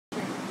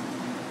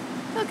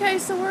Okay,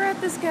 so we're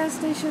at this gas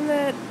station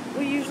that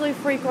we usually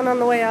frequent on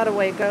the way out of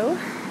Waco,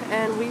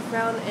 and we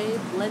found a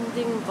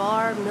blending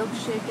bar,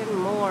 milkshake, and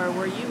more,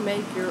 where you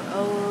make your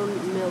own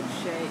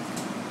milkshake.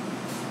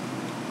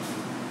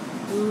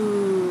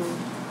 Ooh.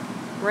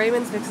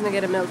 Raymond's fixing to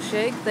get a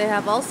milkshake. They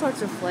have all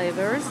sorts of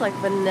flavors, like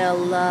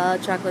vanilla,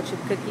 chocolate chip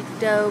cookie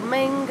dough,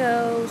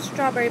 mango,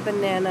 strawberry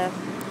banana.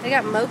 They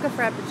got mocha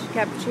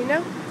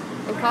cappuccino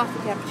and coffee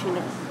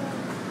cappuccino.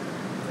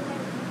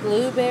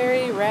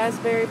 Blueberry,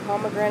 raspberry,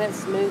 pomegranate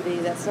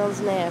smoothie. That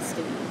sounds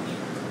nasty.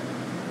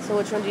 So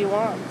which one do you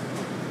want?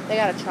 They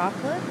got a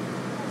chocolate?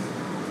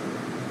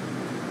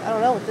 I don't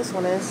know what this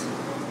one is.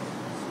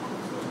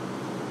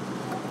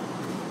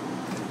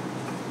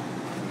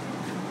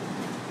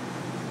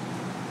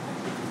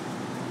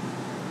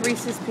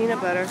 Reese's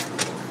peanut butter.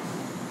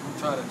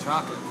 Try the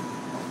chocolate.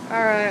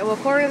 Alright, well,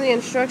 according to the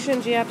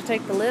instructions, you have to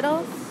take the lid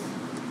off.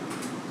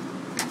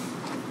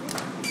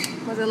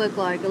 What does it look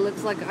like? It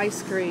looks like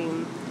ice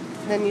cream.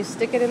 Then you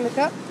stick it in the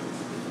cup,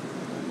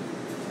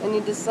 and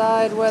you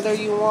decide whether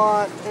you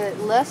want it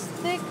less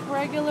thick,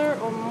 regular,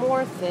 or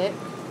more thick.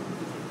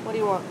 What do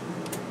you want?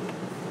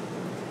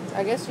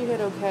 I guess you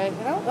hit okay.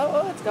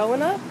 Oh, it's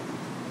going up.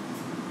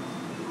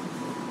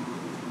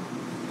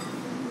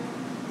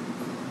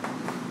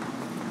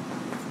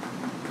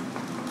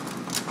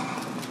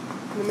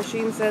 The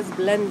machine says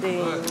blending.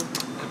 Look, it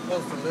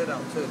pulls the lid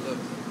out too, look.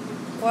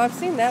 Well, I've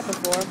seen that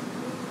before.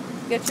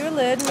 Get you a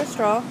lid and a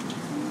straw.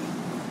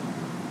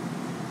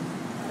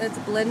 Let's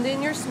blend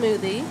in your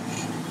smoothie.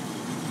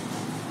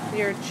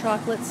 Your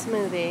chocolate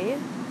smoothie.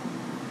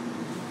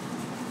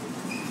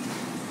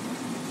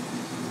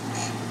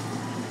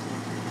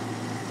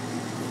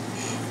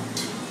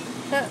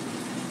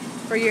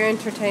 For your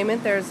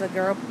entertainment, there's a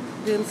girl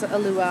doing a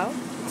luau.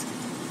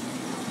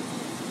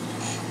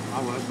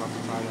 I was about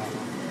to try that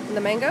one. And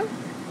the mango?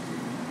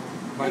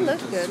 But it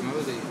looks it's a good.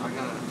 smoothie. I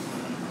got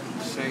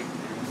a shake.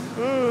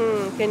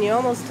 Can you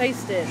almost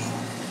taste it?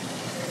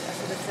 That's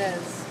what it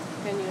says.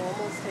 Can you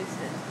almost taste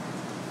it?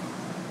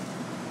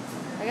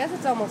 I guess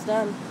it's almost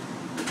done.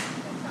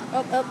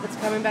 Oh, it's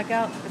coming back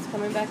out. It's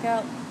coming back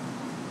out.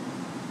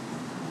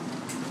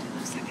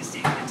 Looks like it's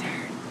taking a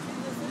turn.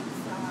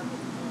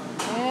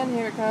 And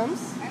here it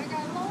comes.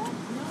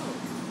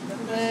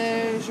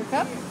 There's your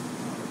cup.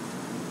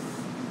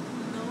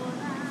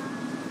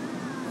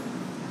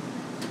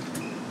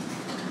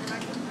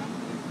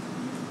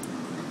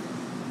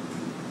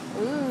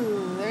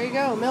 Ooh, there you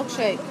go,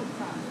 milkshake.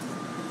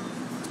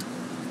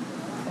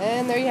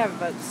 And there you have it,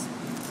 folks.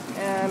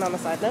 And on a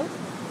side note,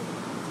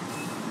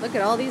 look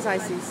at all these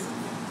ices.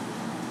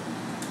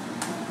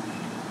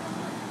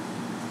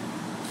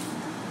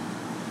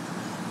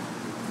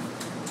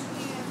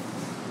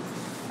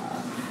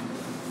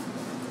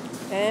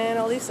 And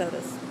all these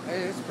sodas.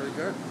 Hey, it's pretty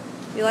good.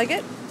 You like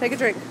it? Take a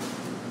drink.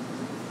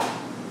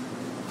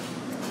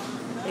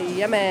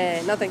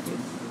 Yummy. No, thank you.